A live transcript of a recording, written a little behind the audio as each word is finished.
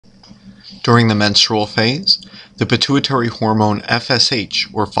During the menstrual phase, the pituitary hormone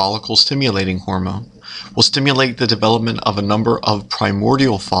FSH, or follicle-stimulating hormone, will stimulate the development of a number of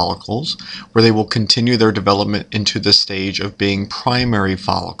primordial follicles where they will continue their development into the stage of being primary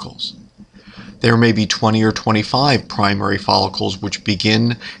follicles. There may be 20 or 25 primary follicles which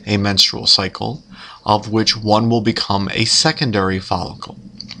begin a menstrual cycle, of which one will become a secondary follicle.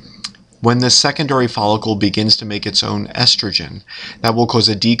 When this secondary follicle begins to make its own estrogen, that will cause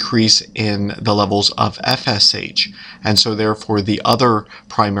a decrease in the levels of FSH, and so therefore the other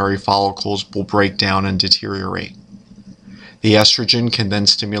primary follicles will break down and deteriorate. The estrogen can then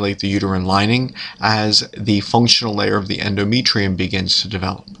stimulate the uterine lining as the functional layer of the endometrium begins to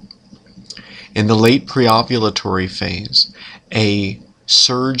develop. In the late preovulatory phase, a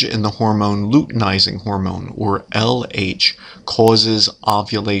surge in the hormone luteinizing hormone, or LH, causes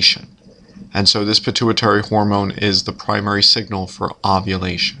ovulation. And so this pituitary hormone is the primary signal for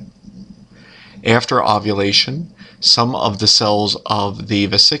ovulation. After ovulation, some of the cells of the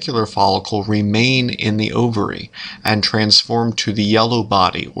vesicular follicle remain in the ovary and transform to the yellow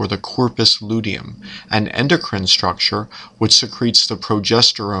body, or the corpus luteum, an endocrine structure which secretes the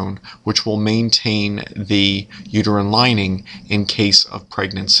progesterone which will maintain the uterine lining in case of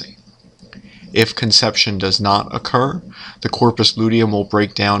pregnancy. If conception does not occur, the corpus luteum will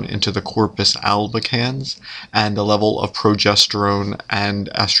break down into the corpus albicans, and the level of progesterone and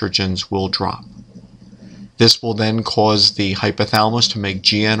estrogens will drop. This will then cause the hypothalamus to make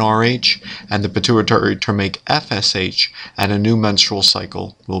GnRH and the pituitary to make FSH, and a new menstrual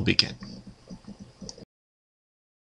cycle will begin.